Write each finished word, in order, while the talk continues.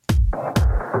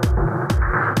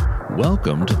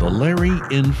Welcome to the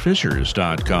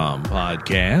LarryInFishers.com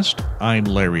podcast. I'm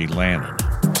Larry Lannon.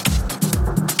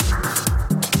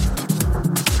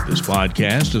 This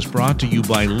podcast is brought to you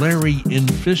by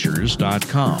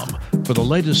LarryInFishers.com. For the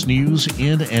latest news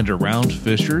in and around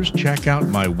Fishers, check out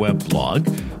my web blog.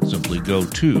 Simply go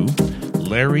to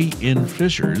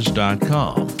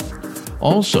LarryInFishers.com.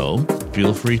 Also,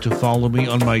 feel free to follow me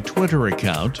on my Twitter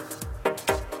account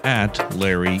at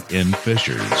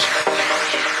LarryInFishers.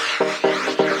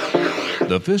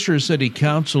 The Fishers City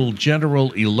Council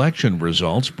general election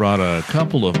results brought a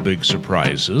couple of big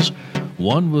surprises.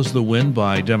 One was the win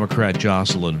by Democrat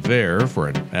Jocelyn Vare for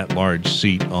an at-large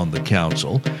seat on the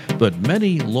council, but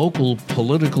many local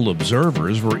political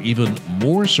observers were even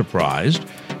more surprised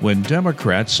when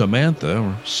Democrat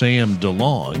Samantha Sam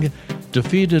DeLong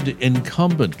defeated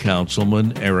incumbent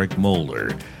councilman Eric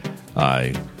Moeller.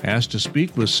 I asked to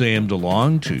speak with Sam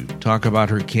DeLong to talk about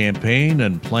her campaign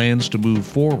and plans to move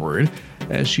forward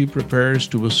as she prepares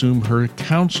to assume her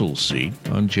council seat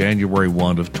on January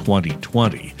 1 of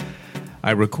 2020.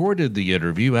 I recorded the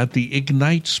interview at the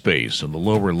Ignite space in the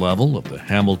lower level of the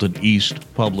Hamilton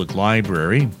East Public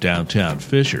Library, downtown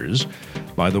Fishers.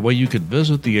 By the way, you can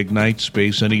visit the Ignite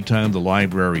space anytime the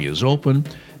library is open.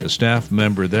 A staff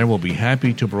member there will be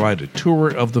happy to provide a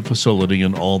tour of the facility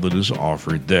and all that is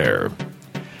offered there.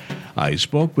 I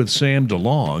spoke with Sam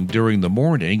DeLong during the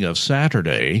morning of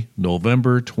Saturday,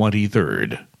 November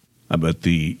 23rd. I'm at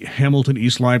the Hamilton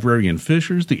East Library in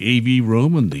Fishers, the AV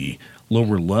room in the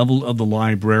lower level of the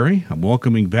library. I'm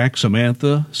welcoming back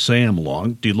Samantha Sam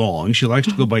DeLong. She likes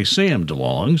to go by Sam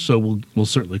DeLong, so we'll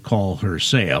certainly call her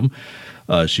Sam.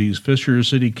 She's Fishers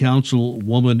City Council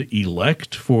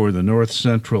woman-elect for the North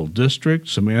Central District.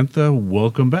 Samantha,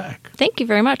 welcome back. Thank you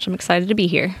very much. I'm excited to be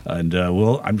here. And,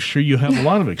 I'm sure you have a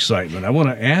lot of excitement. I want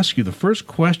to ask you, the first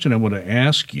question I want to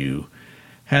ask you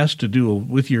has to do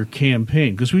with your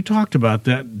campaign, because we talked about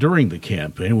that during the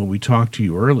campaign when we talked to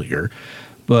you earlier.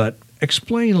 But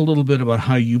explain a little bit about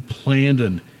how you planned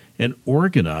and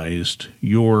organized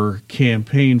your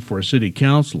campaign for city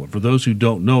council. For those who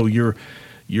don't know, you're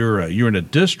in a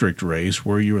district race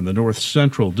where you're in the North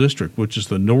Central District, which is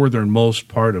the northernmost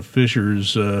part of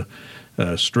Fishers,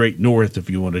 straight north, if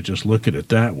you want to just look at it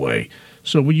that way.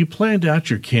 So when you planned out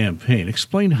your campaign,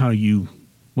 explain how you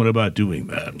went about doing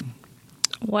that.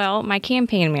 Well, my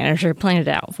campaign manager planned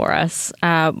it out for us.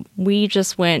 We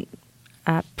just went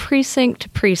precinct to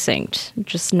precinct,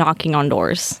 just knocking on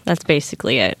doors. That's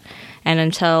basically it. And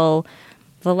until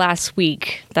the last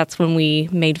week, that's when we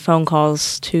made phone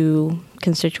calls to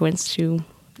constituents to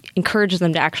encourage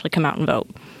them to actually come out and vote.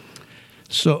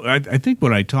 So I think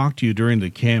when I talked to you during the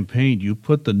campaign, you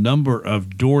put the number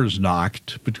of doors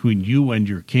knocked between you and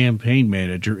your campaign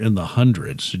manager in the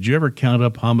hundreds. Did you ever count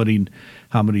up how many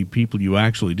people you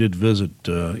actually did visit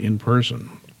in person?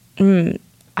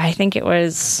 I think it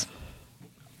was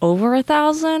over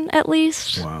 1,000 at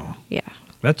least. Wow. Yeah.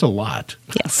 That's a lot.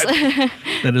 Yes.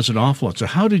 That is an awful lot. So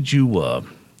how'd you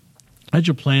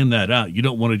plan that out? You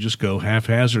don't want to just go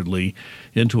haphazardly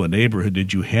into a neighborhood.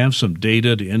 Did you have some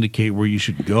data to indicate where you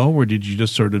should go, or did you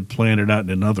just sort of plan it out in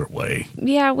another way?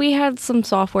 Yeah, we had some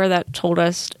software that told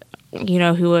us,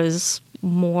 who was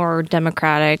more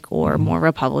Democratic or more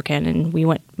Republican, and we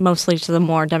went mostly to the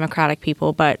more Democratic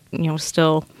people, but,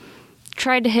 still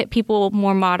tried to hit people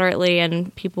more moderately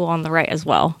and people on the right as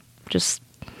well. Just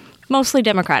mostly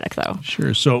Democratic, though.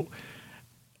 Sure. So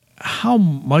how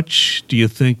much do you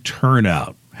think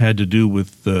turnout had to do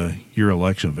with your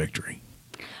election victory?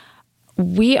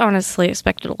 We honestly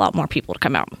expected a lot more people to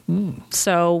come out.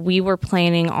 So we were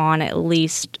planning on at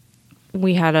least,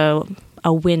 we had a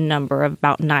win number of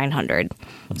about 900.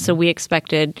 So we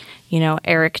expected,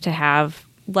 Eric to have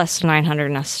less than 900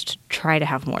 and us to try to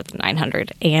have more than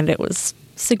 900. And it was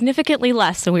significantly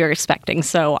less than we were expecting.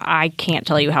 So I can't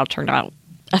tell you how turnout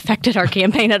affected our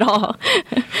campaign at all.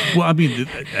 Well,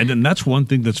 and that's one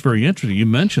thing that's very interesting. You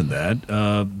mentioned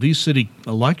that. These city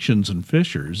elections in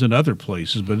Fishers and other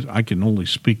places, but I can only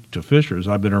speak to Fishers.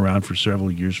 I've been around for several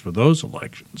years for those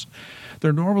elections.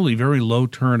 They're normally very low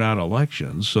turnout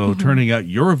elections, so turning out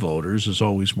your voters is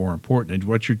always more important. And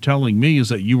what you're telling me is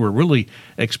that you were really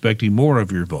expecting more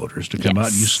of your voters to come out,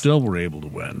 and you still were able to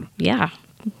win. Yeah,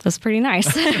 that's pretty nice.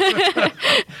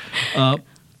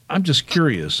 I'm just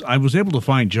curious. I was able to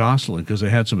find Jocelyn because I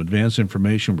had some advance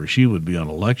information where she would be on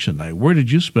election night. Where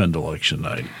did you spend election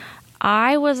night?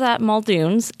 I was at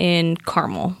Muldoon's in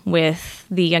Carmel with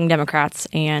the Young Democrats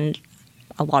and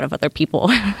a lot of other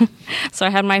people. So I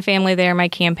had my family there, my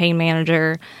campaign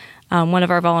manager, one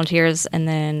of our volunteers, and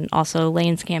then also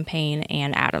Lane's campaign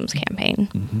and Adam's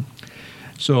campaign.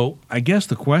 So I guess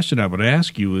the question I would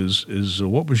ask you is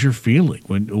what was your feeling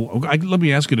when? Let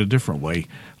me ask it a different way.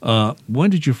 When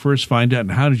did you first find out,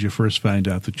 and how did you first find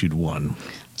out that you'd won?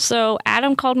 So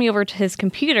Adam called me over to his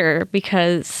computer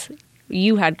because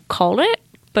you had called it,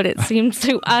 but it seemed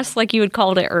to us like you had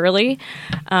called it early.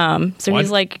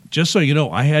 He's like... Just so you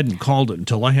know, I hadn't called it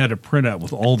until I had a printout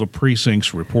with all the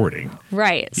precincts reporting.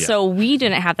 Right. Yeah. So we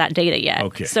didn't have that data yet.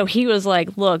 Okay. So he was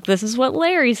like, look, this is what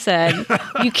Larry said.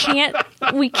 We can't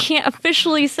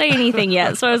officially say anything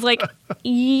yet. So I was like,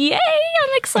 yay,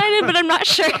 I'm excited, but I'm not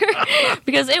sure.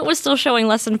 Because it was still showing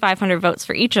less than 500 votes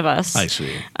for each of us. I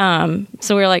see.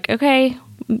 So we were like, okay,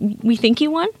 we think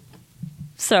you won.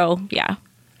 So, yeah.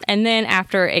 And then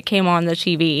after it came on the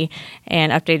TV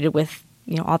and updated with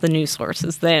all the news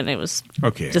sources, then it was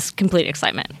just complete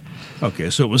excitement. Okay,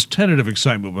 so it was tentative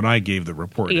excitement when I gave the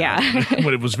report. Yeah.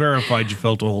 When it was verified, you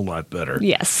felt a whole lot better.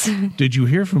 Yes. Did you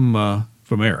hear from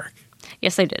Eric?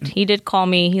 Yes, I did. He did call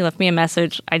me. He left me a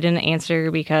message. I didn't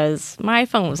answer because my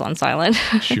phone was on silent.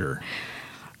 Sure.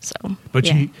 So, but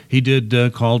he did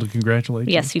call to congratulate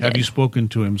you? Yes, he did. Have you spoken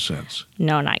to him since?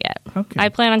 No, not yet. Okay. I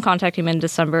plan on contacting him in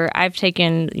December. I've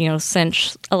taken,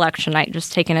 since election night,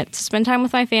 just taken it to spend time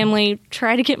with my family,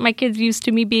 try to get my kids used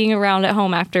to me being around at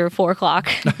home after 4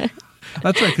 o'clock.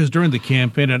 That's right, because during the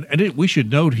campaign, and we should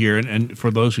note here, and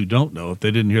for those who don't know, if they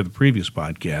didn't hear the previous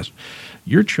podcast,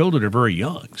 your children are very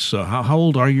young. So how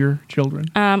old are your children?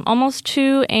 Almost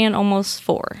 2 and almost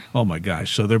 4. Oh, my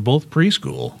gosh. So they're both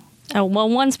preschool. Oh, well,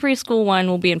 one's preschool, one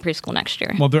will be in preschool next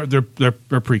year. Well, they're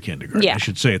pre-kindergarten. Yeah. I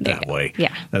should say it that way.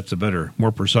 Yeah. That's a better,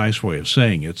 more precise way of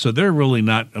saying it. So they're really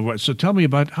not. So tell me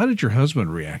about, how did your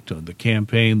husband react to the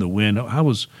campaign, the win? How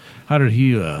did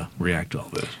he react to all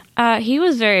this? He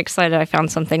was very excited. I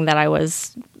found something that I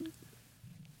was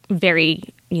very,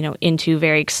 into,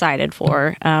 very excited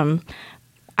for.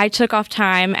 I took off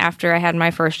time after I had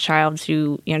my first child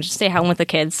to, just stay home with the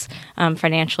kids.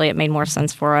 Financially, it made more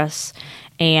sense for us.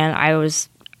 And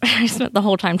I spent the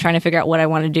whole time trying to figure out what I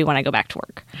want to do when I go back to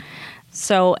work.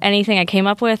 So anything I came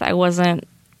up with, I wasn't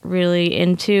really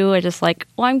into. I just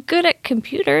I'm good at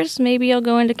computers. Maybe I'll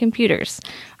go into computers.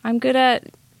 I'm good at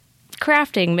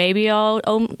crafting. Maybe I'll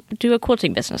do a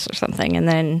quilting business or something. And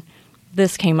then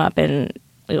this came up and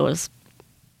it was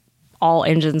all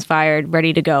engines fired,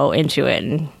 ready to go into it.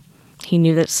 And he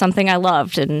knew that's something I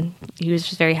loved and he was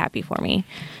just very happy for me.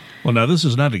 Well, now, this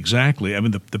is not exactly,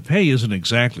 the pay isn't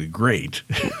exactly great.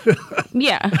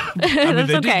 Yeah,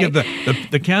 that's okay.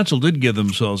 The council did give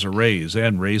themselves a raise. They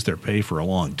hadn't raised their pay for a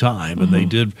long time, and they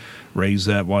did raise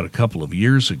that, a couple of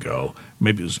years ago.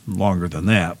 Maybe it was longer than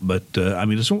that. But,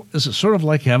 is it sort of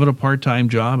like having a part-time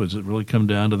job? Does it really come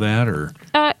down to that, or?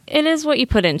 It is what you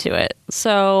put into it.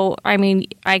 So,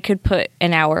 I could put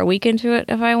an hour a week into it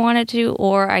if I wanted to,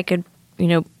 or I could,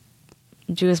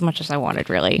 do as much as I wanted,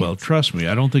 really. Well, trust me,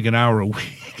 I don't think an hour a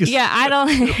week is... Yeah, I don't...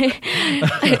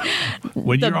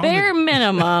 the bare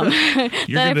minimum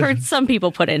that I've heard some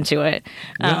people put into it.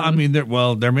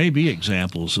 There may be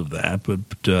examples of that, but...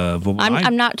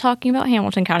 I'm not talking about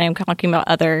Hamilton County. I'm talking about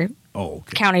other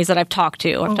counties that I've talked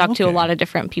to. I've talked to a lot of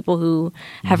different people who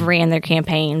have ran their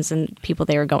campaigns and people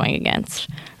they were going against.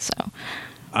 So...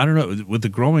 I don't know, with the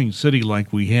growing city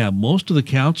like we have, most of the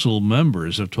council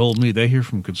members have told me they hear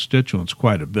from constituents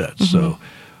quite a bit. So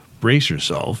brace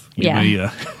yourself. You may,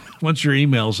 once your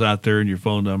email's out there and your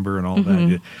phone number and all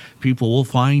that, people will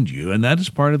find you. And that is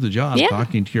part of the job,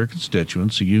 talking to your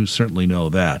constituents. So you certainly know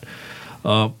that.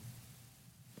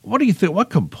 What do you think? What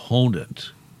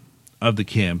component of the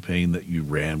campaign that you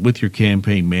ran with your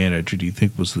campaign manager do you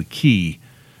think was the key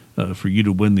for you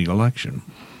to win the election?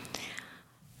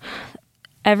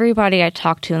 Everybody I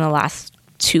talked to in the last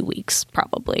 2 weeks,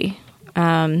 probably.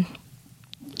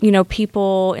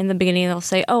 People in the beginning, they'll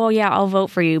say, oh, yeah, I'll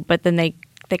vote for you, but then they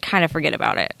kind of forget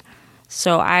about it.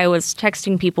 So I was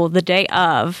texting people the day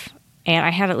of, and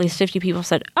I had at least 50 people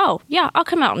said, oh, yeah, I'll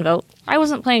come out and vote. I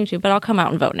wasn't planning to, but I'll come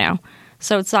out and vote now.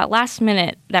 So it's that last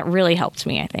minute that really helped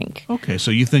me, I think. Okay,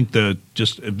 so you think the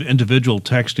just individual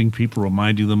texting people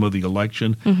reminding them of the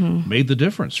election made the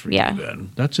difference for you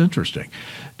then? That's interesting.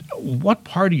 What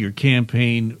part of your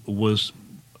campaign was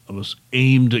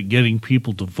aimed at getting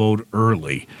people to vote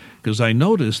early? Because I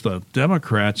noticed the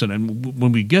Democrats, and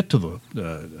when we get to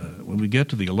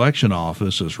the election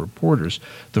office as reporters,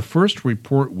 the first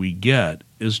report we get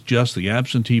is just the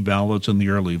absentee ballots and the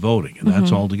early voting, and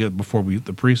that's all to get before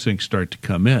the precincts start to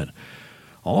come in.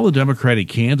 All the Democratic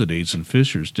candidates and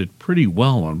Fishers did pretty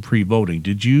well on pre-voting.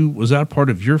 Was that part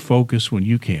of your focus when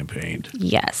you campaigned?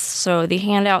 Yes. So the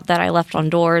handout that I left on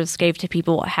doors gave to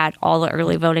people had all the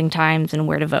early voting times and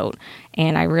where to vote.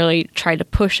 And I really tried to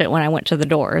push it when I went to the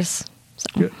doors.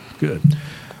 So. Good.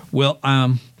 Well,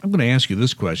 I'm going to ask you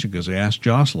this question because I asked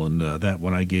Jocelyn that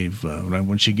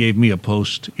when she gave me a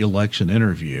post-election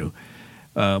interview.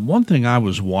 One thing I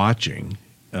was watching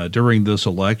during this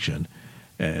election,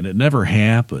 and it never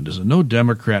happened, is that no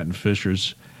Democrat in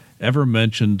Fishers ever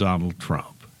mentioned Donald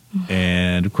Trump.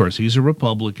 And, of course, he's a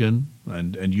Republican,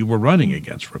 and you were running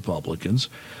against Republicans.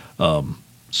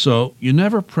 So you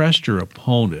never pressed your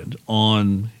opponent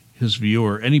on his view,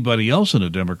 or anybody else in the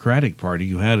Democratic Party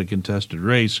who had a contested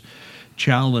race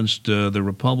challenged the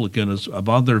Republicans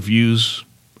about their views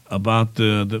about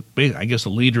the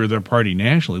leader of their party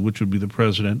nationally, which would be the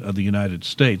President of the United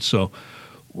States. So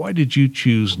why did you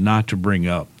choose not to bring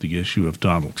up the issue of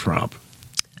Donald Trump?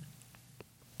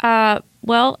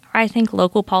 Well, I think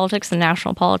local politics and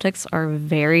national politics are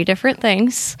very different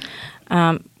things.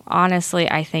 Honestly,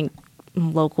 I think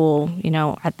local,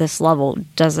 at this level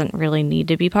doesn't really need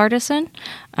to be partisan.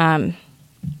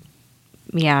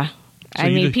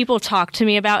 People talk to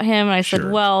me about him, and I said,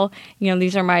 Sure. well,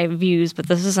 these are my views, but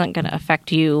this isn't going to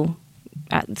affect you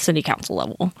at the city council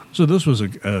level. So this was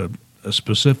a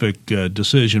specific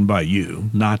decision by you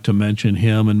not to mention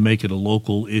him and make it a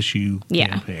local issue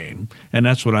campaign. And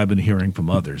that's what I've been hearing from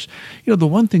others. The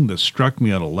one thing that struck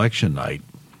me on election night,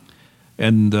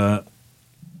 and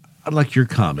I'd like your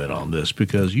comment on this,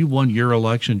 because you won your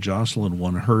election, Jocelyn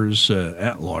won hers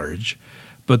at large,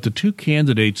 but the two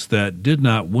candidates that did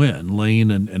not win,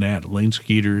 Lane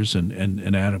Skeeters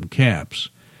and Adam Capps,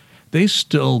 they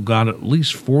still got at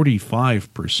least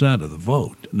 45% of the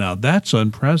vote. Now, that's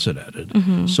unprecedented.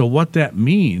 Mm-hmm. So what that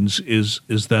means is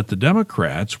that the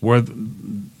Democrats, where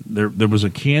there was a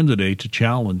candidate to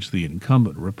challenge the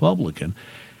incumbent Republican,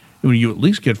 when you at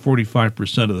least get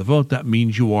 45% of the vote, that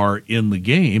means you are in the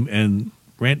game. And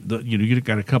you've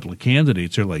got a couple of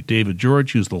candidates there, like David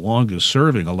George, who's the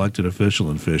longest-serving elected official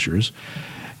in Fishers.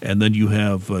 And then you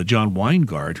have John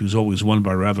Weingart, who's always won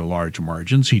by rather large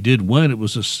margins. He did win. It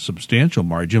was a substantial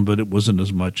margin, but it wasn't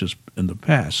as much as in the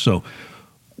past. So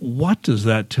what does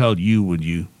that tell you when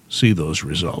you see those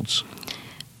results?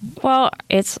 Well,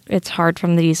 it's hard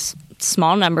from these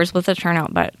small numbers with the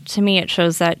turnout, but to me it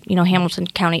shows that, Hamilton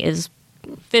County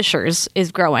Fishers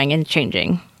is growing and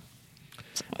changing.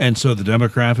 And so the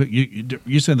demographic,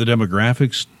 you said the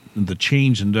demographics, the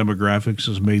change in demographics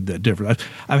has made that different.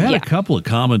 I've had a couple of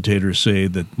commentators say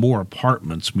that more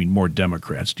apartments mean more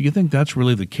Democrats. Do you think that's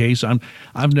really the case?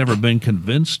 I've never been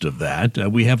convinced of that.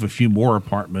 We have a few more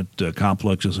apartment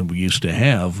complexes than we used to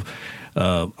have.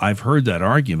 I've heard that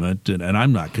argument, and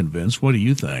I'm not convinced. What do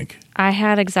you think? I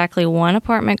had exactly one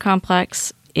apartment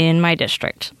complex in my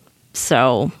district.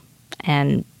 So,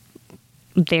 and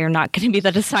they're not going to be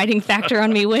the deciding factor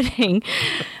on me winning.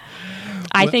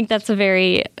 I think that's a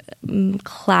very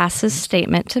classist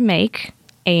statement to make.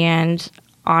 And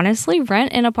honestly,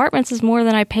 rent in apartments is more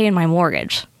than I pay in my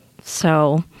mortgage.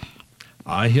 So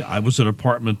I was an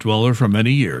apartment dweller for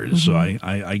many years, so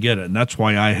I get it. And that's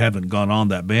why I haven't gone on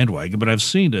that bandwagon. But I've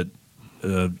seen it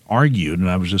argued,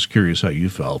 and I was just curious how you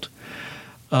felt.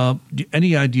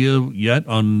 Any idea yet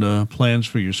on plans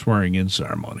for your swearing-in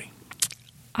ceremony?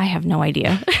 I have no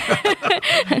idea.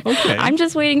 Okay. I'm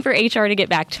just waiting for HR to get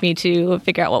back to me to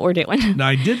figure out what we're doing. Now,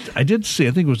 I did see,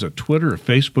 I think it was a Twitter or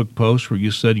Facebook post where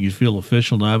you said you feel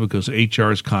official now because HR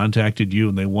has contacted you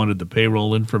and they wanted the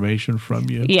payroll information from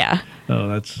you. Yeah. Oh,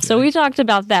 that's so we talked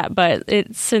about that, but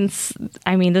this is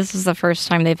the first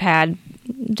time they've had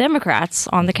Democrats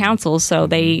on the council, so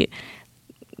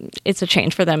it's a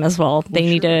change for them as well. They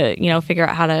need to, figure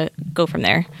out how to go from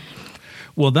there.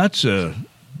 Well, that's a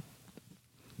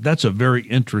very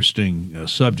interesting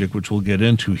subject, which we'll get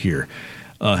into here.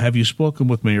 Have you spoken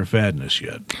with Mayor Fadness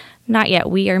yet? Not yet.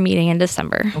 We are meeting in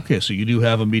December. Okay, so you do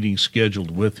have a meeting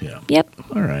scheduled with him. Yep.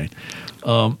 All right.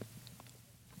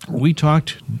 We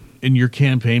talked in your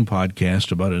campaign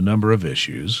podcast about a number of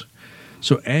issues.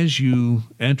 So as you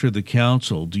enter the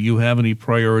council, do you have any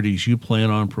priorities you plan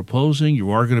on proposing?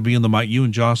 You are going to be you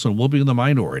and Jocelyn will be in the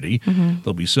minority. Mm-hmm.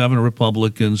 There'll be 7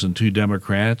 Republicans and 2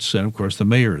 Democrats, and of course the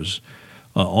mayor's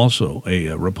also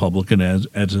a Republican, as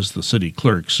is the city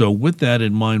clerk. So with that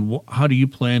in mind, how do you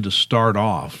plan to start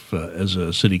off as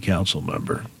a city council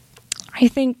member? I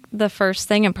think the first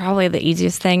thing, and probably the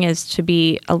easiest thing, is to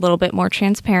be a little bit more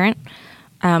transparent.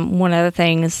 One of the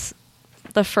things,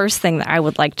 the first thing that I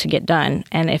would like to get done,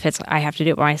 and if I have to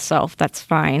do it myself, that's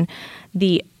fine,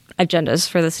 the agendas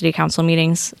for the city council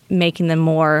meetings, making them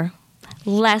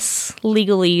less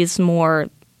legalese, more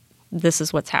this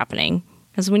is what's happening.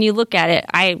 Because when you look at it,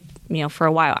 for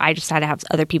a while, I just had to have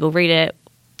other people read it,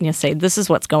 say, this is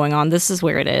what's going on, this is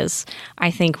where it is.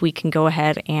 I think we can go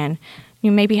ahead and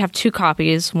you maybe have two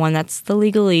copies, one that's the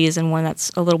legalese and one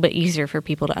that's a little bit easier for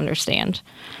people to understand.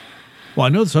 Well, I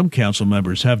know some council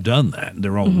members have done that in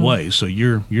their own way. So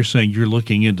you're saying you're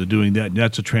looking into doing that.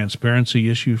 That's a transparency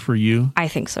issue for you? I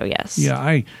think so, yes.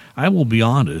 Yeah, I will be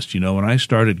honest. When I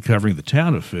started covering the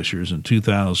town of Fishers in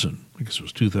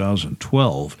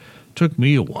 2012, it took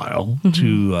me a while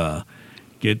to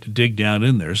dig down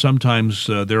in there. Sometimes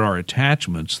there are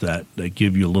attachments that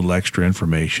give you a little extra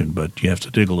information, but you have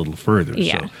to dig a little further.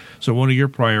 Yeah. So one of your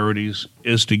priorities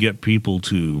is to get people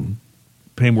to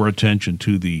pay more attention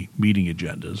to the meeting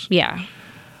agendas. Yeah.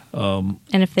 And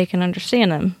if they can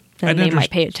understand them, then they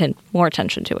might pay more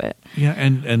attention to it. Yeah,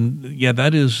 and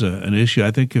that is an issue.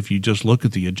 I think if you just look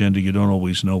at the agenda, you don't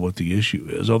always know what the issue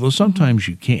is, although sometimes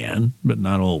you can, but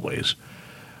not always.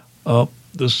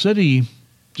 The city,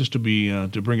 just to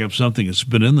bring up something that's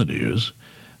been in the news,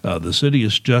 the city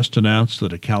has just announced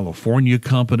that a California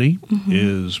company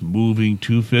is moving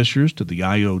to Fishers, to the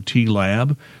IoT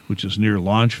lab, which is near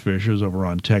Launch Fishers over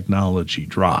on Technology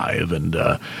Drive. And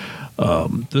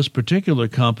this particular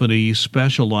company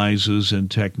specializes in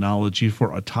technology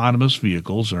for autonomous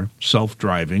vehicles, or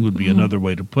self-driving would be another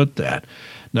way to put that.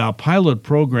 Now, a pilot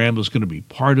program is going to be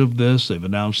part of this. They've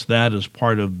announced that as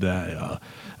part of the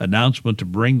announcement to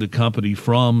bring the company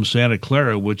from Santa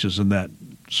Clara, which is in that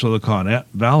Silicon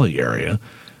Valley area,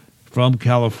 from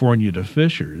California to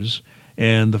Fishers.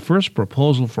 And the first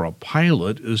proposal for a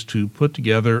pilot is to put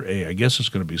together I guess it's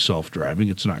going to be self-driving,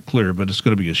 it's not clear, but it's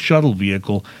going to be a shuttle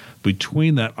vehicle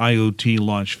between that IoT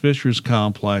Launch Fishers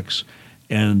complex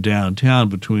and downtown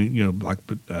between,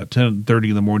 10:30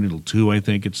 in the morning till 2, I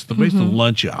think. It's basically the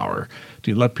lunch hour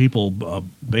to let people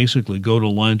basically go to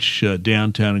lunch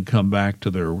downtown and come back to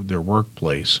their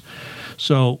workplace.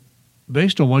 So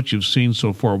based on what you've seen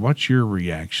so far, what's your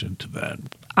reaction to that?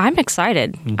 I'm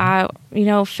excited.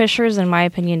 Fishers, in my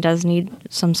opinion, does need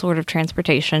some sort of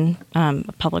transportation,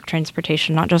 public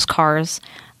transportation, not just cars.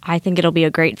 I think it'll be a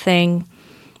great thing.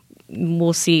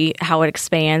 We'll see how it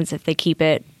expands, if they keep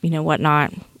it,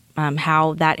 whatnot,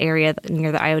 how that area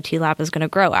near the IoT lab is going to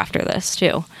grow after this,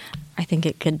 too. I think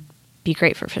it could be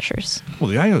great for Fishers. Well,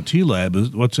 the IoT lab,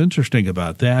 what's interesting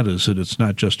about that is that it's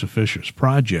not just a Fishers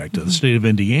project. The state of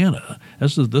Indiana,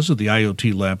 this is the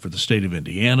IoT lab for the state of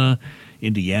Indiana.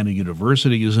 Indiana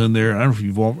University is in there. I don't know if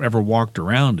you've ever walked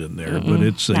around in there, but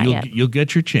it's you'll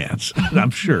get your chance, I'm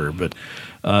sure. But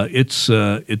it's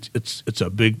a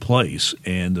big place,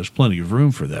 and there's plenty of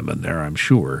room for them in there, I'm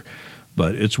sure.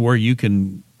 But it's where you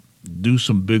can do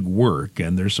some big work,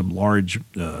 and there's some large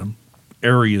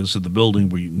areas of the building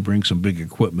where you can bring some big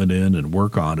equipment in and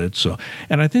work on it. So,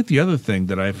 and I think the other thing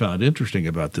that I found interesting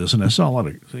about this, and I saw a lot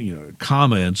of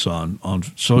comments on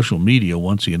social media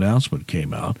once the announcement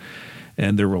came out,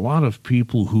 and there were a lot of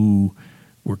people who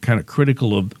were kind of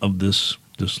critical of this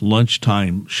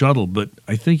lunchtime shuttle. But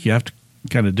I think you have to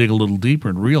kind of dig a little deeper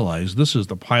and realize this is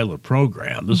the pilot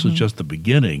program. This is just the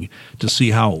beginning to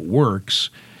see how it works.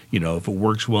 If it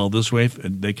works well this way,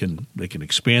 they can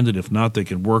expand it. If not, they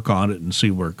can work on it and see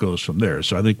where it goes from there.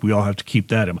 So I think we all have to keep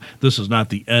that in mind. This is not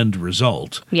the end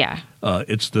result. Yeah.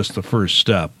 It's just the first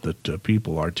step that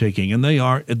people are taking. And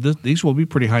these will be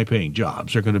pretty high-paying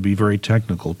jobs. They're going to be very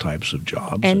technical types of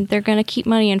jobs. And they're going to keep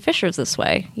money in Fishers this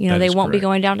way. They won't be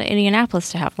going down to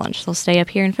Indianapolis to have lunch. They'll stay up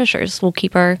here in Fishers. We'll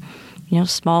keep our,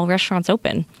 small restaurants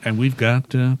open. And we've got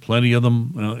plenty of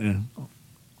them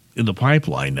in the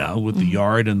pipeline now with the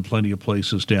Yard and plenty of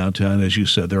places downtown. As you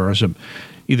said, there are some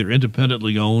either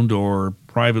independently owned or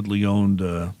privately owned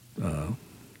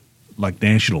like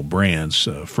national brands,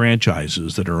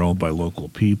 franchises that are owned by local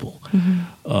people.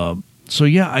 There's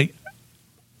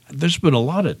been a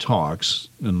lot of talks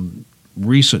in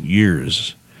recent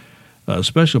years,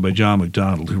 especially by John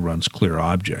McDonald, who runs Clear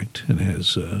Object and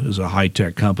is a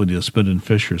high-tech company that's been in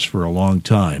Fishers for a long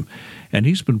time. And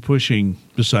he's been pushing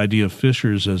this idea of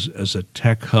Fishers as a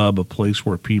tech hub, a place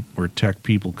where tech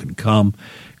people can come,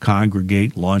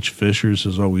 congregate. Launch Fishers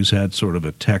has always had sort of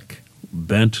a tech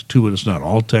bent to it. It's not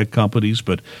all tech companies,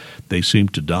 but they seem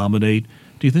to dominate.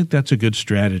 Do you think that's a good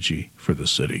strategy for the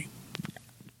city?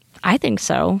 I think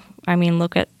so. I mean,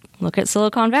 look at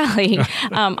Silicon Valley.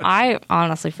 I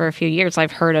honestly, for a few years,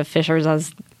 I've heard of Fishers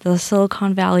as the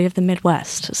Silicon Valley of the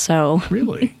Midwest. So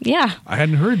really, yeah, I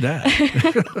hadn't heard that.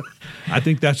 I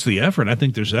think that's the effort. I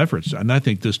think there's efforts, and I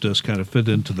think this does kind of fit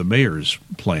into the mayor's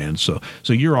plan. So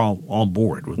you're all on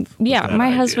board with that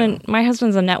my idea. My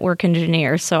husband's a network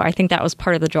engineer, so I think that was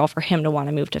part of the draw for him to want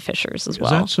to move to Fishers as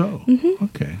well. Is that so? Mm-hmm.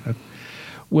 Okay.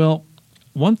 Well,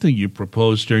 one thing you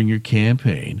proposed during your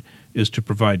campaign is to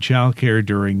provide child care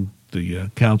during the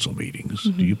council meetings.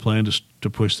 Do you plan to to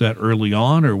push that early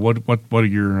on, or what are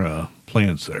your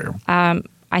plans there?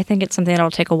 I think it's something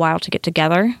that'll take a while to get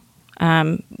together.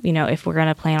 If we're going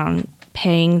to plan on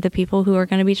paying the people who are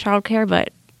going to be childcare,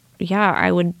 but yeah,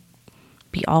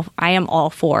 I am all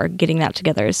for getting that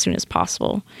together as soon as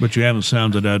possible. But you haven't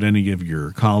sounded out any of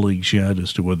your colleagues yet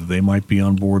as to whether they might be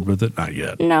on board with it? Not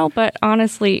yet. No, but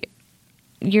honestly,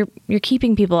 you're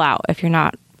keeping people out if you're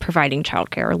not providing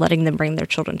childcare or letting them bring their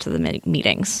children to the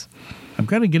meetings. I'm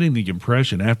kind of getting the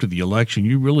impression after the election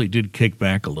you really did kick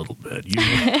back a little bit.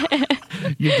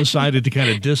 You decided to kind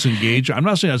of disengage. I'm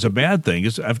not saying that's a bad thing.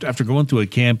 It's after going through a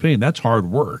campaign, that's hard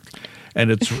work. And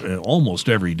it's almost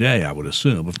every day, I would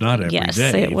assume, if not every day. Yes,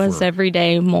 it was every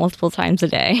day, multiple times a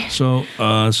day. So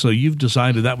you've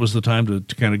decided that was the time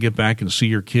to kind of get back and see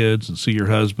your kids and see your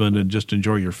husband and just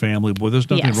enjoy your family. Boy, there's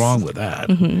nothing wrong with that.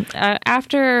 Mm-hmm.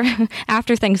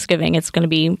 After Thanksgiving, it's going to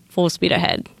be full speed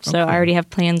ahead. So I already have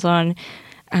plans on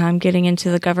getting into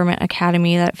the government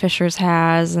academy that Fishers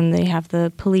has, and they have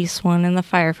the police one and the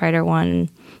firefighter one.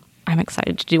 I'm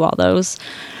excited to do all those.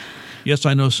 Yes,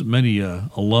 I know so many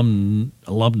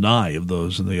alumni of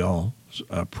those, and they all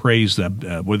praise them.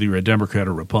 Whether you're a Democrat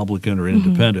or Republican or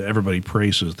independent, everybody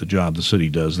praises the job the city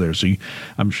does there. So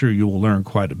I'm sure you will learn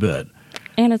quite a bit.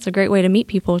 And it's a great way to meet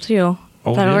people, too,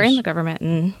 that are in the government.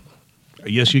 And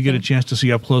yes, you get a chance to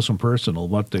see up close and personal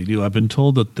what they do. I've been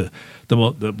told that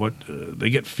they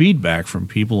get feedback from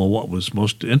people on what was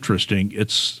most interesting.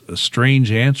 It's a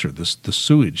strange answer, the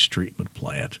sewage treatment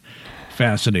plant.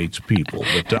 Fascinates people,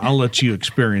 but I'll let you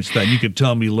experience that. You can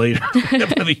tell me later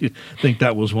if you think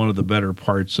that was one of the better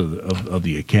parts of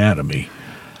the academy.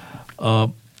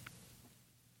 Let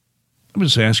me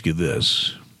just ask you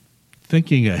this.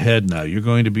 Thinking ahead now, you're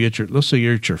going to be let's say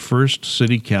you're at your first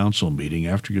city council meeting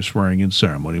after your swearing-in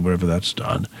ceremony, whatever that's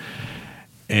done,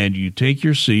 and you take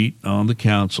your seat on the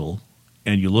council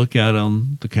and you look out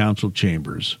on the council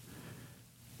chambers.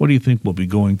 What do you think will be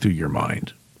going through your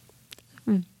mind?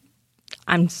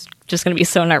 I'm just going to be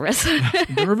so nervous.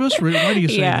 Nervous? Why do you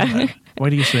say that? Why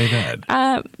do you say that?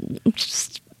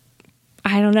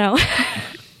 I don't know.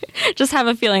 Just have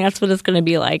a feeling that's what it's going to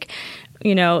be like.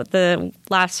 The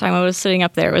last time I was sitting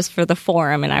up there was for the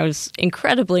forum, and I was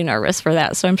incredibly nervous for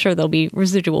that. So I'm sure there'll be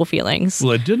residual feelings.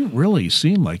 Well, it didn't really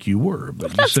seem like you were.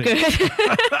 But that's good.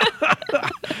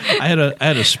 I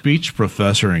had a speech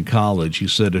professor in college. He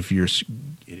said if you're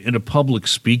in a public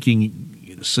speaking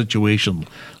situation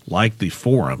like the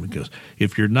forum, because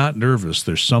if you're not nervous,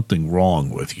 there's something wrong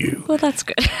with you. Well, that's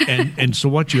good. and so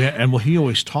what you he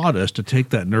always taught us to take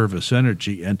that nervous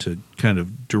energy and to kind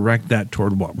of direct that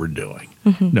toward what we're doing.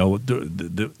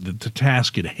 The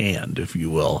task at hand, if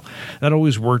you will. That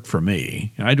always worked for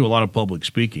me. I do a lot of public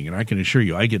speaking, and I can assure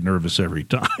you I get nervous every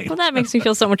time. Well, that makes me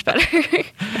feel so much better.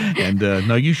 And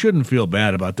no, you shouldn't feel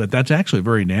bad about that. That's actually a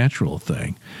very natural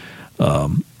thing.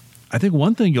 I think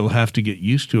one thing you'll have to get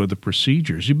used to are the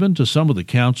procedures. You've been to some of the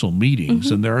council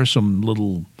meetings, and there are some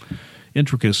little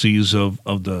intricacies of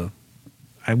the,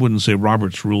 I wouldn't say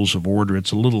Robert's Rules of Order.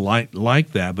 It's a little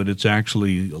like that, but it's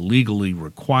actually a legally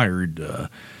required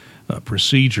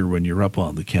procedure when you're up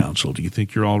on the council. Do you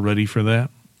think you're all ready for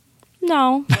that?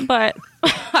 No, but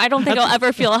I don't think I'll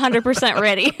ever feel 100%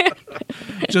 ready.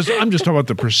 I'm just talking about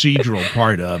the procedural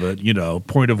part of it,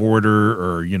 point of order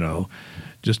or,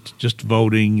 just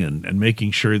voting and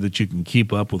making sure that you can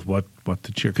keep up with what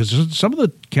the chair, because some of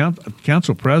the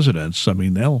council presidents, I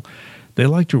mean, they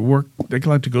like to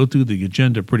go through the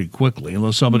agenda pretty quickly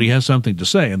unless somebody has something to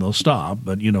say, and they'll stop.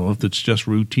 But if it's just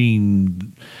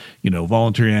routine,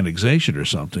 voluntary annexation or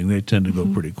something, they tend to go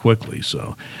pretty quickly.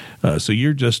 So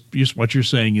you're just what you're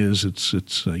saying is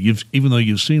it's even though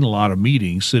you've seen a lot of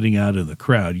meetings sitting out in the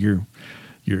crowd, you're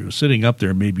sitting up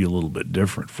there may be a little bit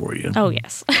different for you. Oh,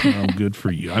 yes. Well, good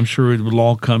for you. I'm sure it will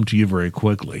all come to you very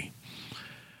quickly.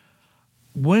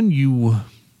 When you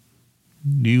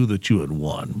knew that you had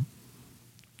won,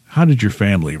 how did your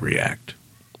family react?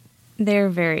 They're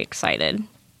very excited.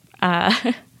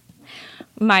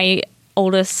 My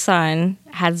oldest son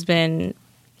had been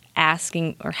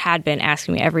asking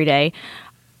me every day,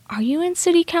 "Are you in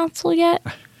city council yet?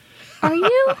 Are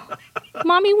you?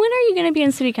 Mommy, when are you going to be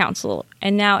in city council?"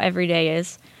 And now every day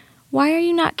is, "Why are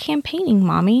you not campaigning,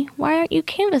 Mommy? Why aren't you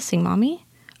canvassing, Mommy?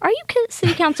 Are you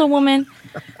city councilwoman?"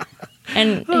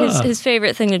 And his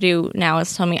favorite thing to do now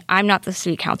is tell me I'm not the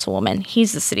city councilwoman.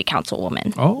 He's the city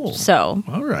councilwoman. Oh. So.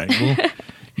 All right.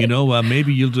 Well,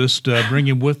 maybe you'll just bring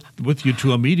him with you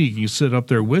to a meeting. He can sit up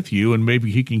there with you, and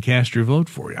maybe he can cast your vote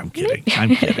for you. I'm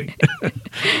kidding.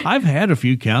 I've had a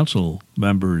few council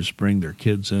members bring their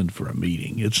kids in for a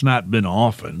meeting. It's not been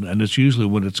often, and it's usually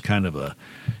when it's kind of a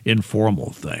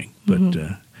informal thing. But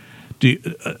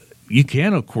You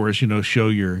can, of course, show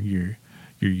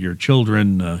your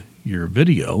children your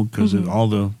video, because all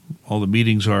the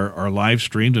meetings are live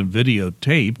streamed and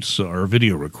videotaped, or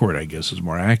video record, I guess is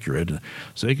more accurate,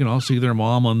 so they can all see their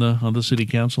mom on the city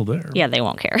council there. Yeah, they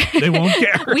won't care. They won't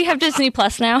care. We have Disney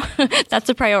Plus now. That's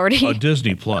a priority. Oh,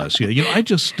 Disney Plus. Yeah, I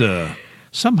just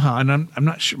somehow, and I'm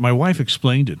not sure. My wife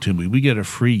explained it to me. We get a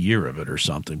free year of it or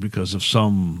something because of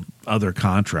some other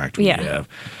contract we have.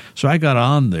 So I got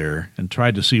on there and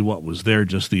tried to see what was there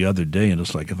just the other day, and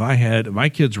it's like if my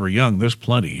kids were young, there's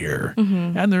plenty here,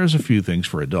 and there's a few things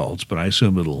for adults, but I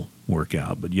assume it'll work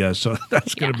out. But yeah, so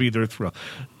that's going to be their thrill.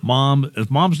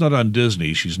 If Mom's not on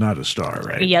Disney, she's not a star,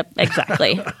 right? Yep,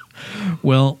 exactly.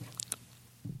 Well,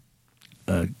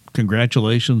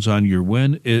 congratulations on your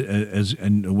win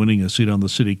and winning a seat on the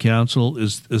city council.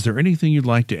 Is there anything you'd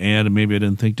like to add, and maybe I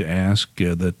didn't think to ask,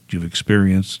 that you've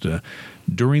experienced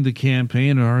during the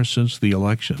campaign or since the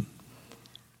election?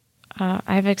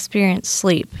 I've experienced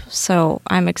sleep, so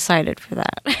I'm excited for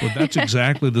that. Well, that's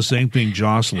exactly the same thing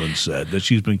Jocelyn said, that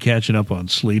she's been catching up on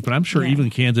sleep. And I'm sure even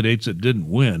candidates that didn't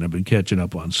win have been catching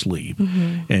up on sleep.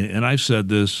 And I've said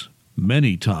this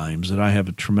many times, that I have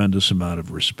a tremendous amount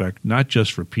of respect, not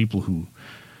just for people who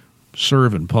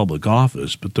serve in public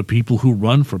office, but the people who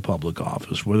run for public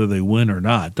office, whether they win or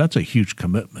not. That's a huge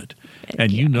commitment.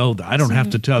 And you know that. I don't have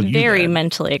to tell you very that.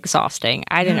 Mentally exhausting.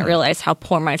 I didn't realize how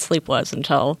poor my sleep was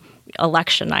until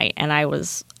election night, and I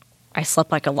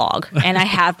slept like a log, and I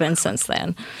have been since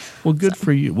then. Well, good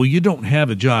for you. Well, you don't have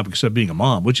a job except being a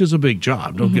mom, which is a big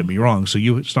job. Don't get me wrong. So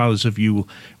it's not as if you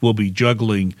will be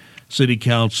juggling city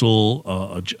council,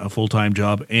 a full-time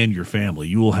job, and your family.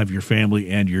 You will have your family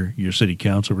and your city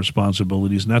council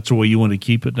responsibilities, and that's the way you want to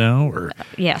keep it now? Or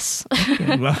yes.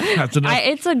 Okay, well, that's enough.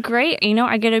 It's a great,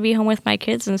 I get to be home with my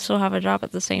kids and still have a job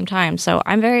at the same time, so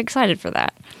I'm very excited for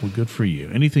that. Well, good for you.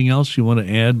 Anything else you want to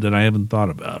add that I haven't thought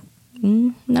about?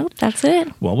 Nope, that's it.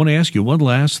 Well, I want to ask you one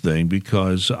last thing,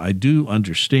 because I do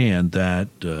understand that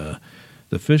the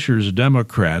Fishers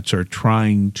Democrats are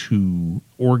trying to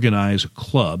organize a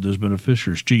club. There's been a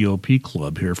Fishers GOP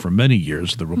club here for many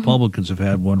years. The Republicans have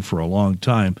had one for a long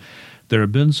time. There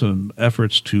have been some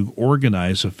efforts to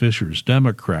organize a Fishers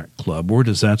Democrat club. Where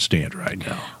does that stand right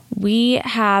now? We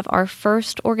have our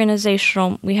first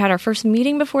we had our first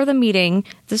meeting before the meeting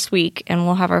this week, and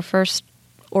we'll have our first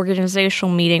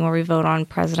organizational meeting where we vote on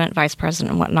president, vice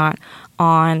president, and whatnot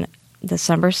on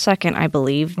December 2nd, I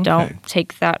believe. Okay. Don't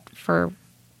take that for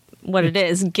what it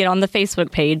is. Get on the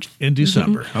Facebook page. In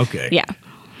December. Okay. Yeah.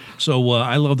 So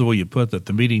I love the way you put that,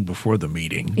 the meeting before the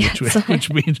meeting,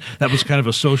 which means that was kind of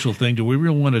a social thing. Do we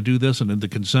really want to do this? And then the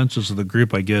consensus of the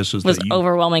group, I guess, was that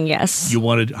overwhelming, yes. You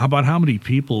wanted. How many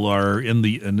people are in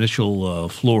the initial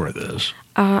floor of this?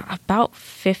 About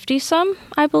 50-some,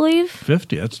 I believe.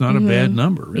 50? That's not a bad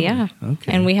number, really. Yeah.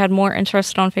 Okay. And we had more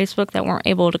interest on Facebook that weren't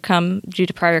able to come due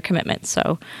to prior commitments.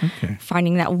 So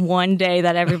finding that one day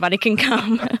that everybody can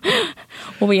come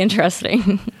will be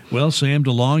interesting. Well, Sam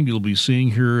DeLong, you'll be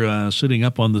seeing her sitting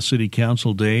up on the city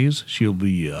council days. She'll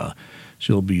be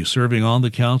serving on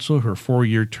the council. Her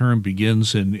 4-year term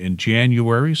begins in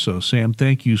January. So, Sam,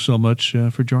 thank you so much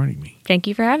for joining me. Thank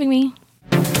you for having me.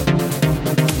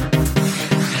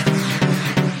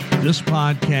 This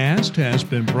podcast has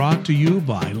been brought to you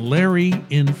by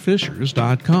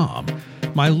LarryInFishers.com.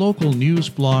 My local news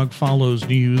blog follows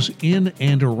news in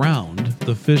and around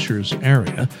the Fishers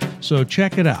area, so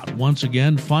check it out. Once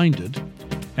again, find it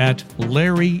at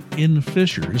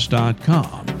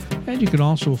LarryInFishers.com. And you can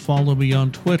also follow me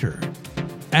on Twitter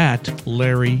at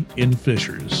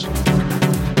LarryInFishers.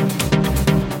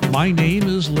 My name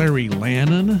is Larry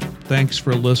Lannon. Thanks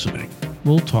for listening.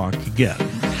 We'll talk again.